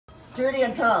Judy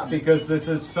and Tom. Because this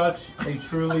is such a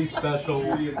truly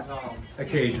special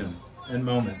occasion and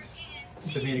moment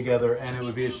to be together, and it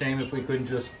would be a shame if we couldn't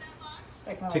just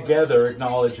together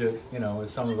acknowledge it, you know, as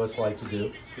some of us like to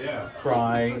do. Yeah.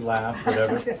 Cry, laugh,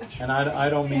 whatever. And I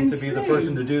don't mean to be the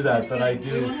person to do that, but I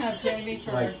do like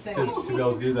to be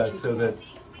able to do that, so that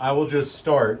I will just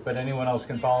start, but anyone else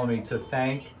can follow me to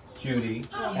thank Judy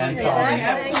and Tommy.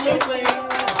 Absolutely.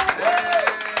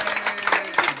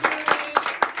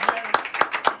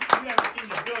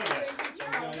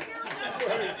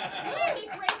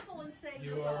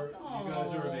 You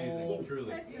guys are amazing,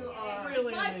 truly.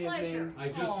 Really amazing. I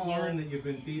just learned that you've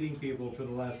been feeding people for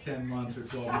the last 10 months or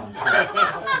 12 months.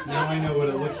 Now I know what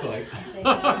it looks like. And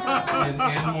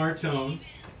Ann Martone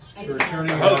for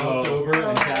turning her house over,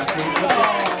 and Kathy.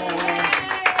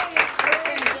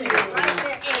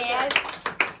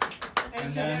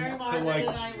 And then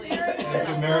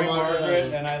to Mary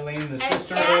Margaret and Eileen, the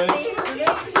sisterhood.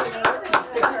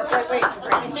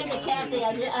 I said to Kathy,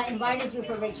 I invited you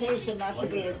for vacation, not to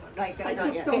be like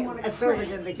a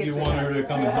servant in the kitchen. You want her to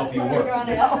come and help you work.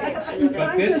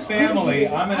 But this family,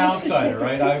 I'm an outsider,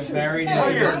 right? I've married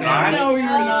into your family. No, you're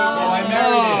not. Well, I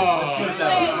married it. Let's put it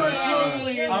that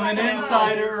way. I'm an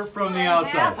insider from the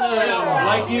outside.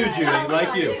 Like you, Judy,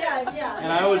 like you.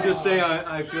 And I would just say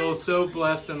I feel so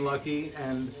blessed and lucky.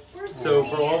 And so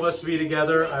for all of us to be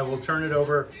together, I will turn it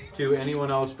over to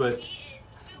anyone else, but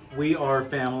we are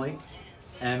family.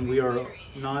 And we are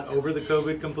not over the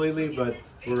COVID completely, but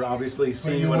we're obviously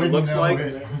seeing what it looks like.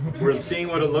 We're seeing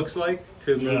what it looks like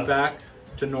to move back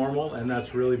to normal, and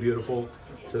that's really beautiful.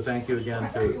 So thank you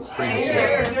again to bring us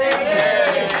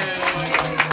here.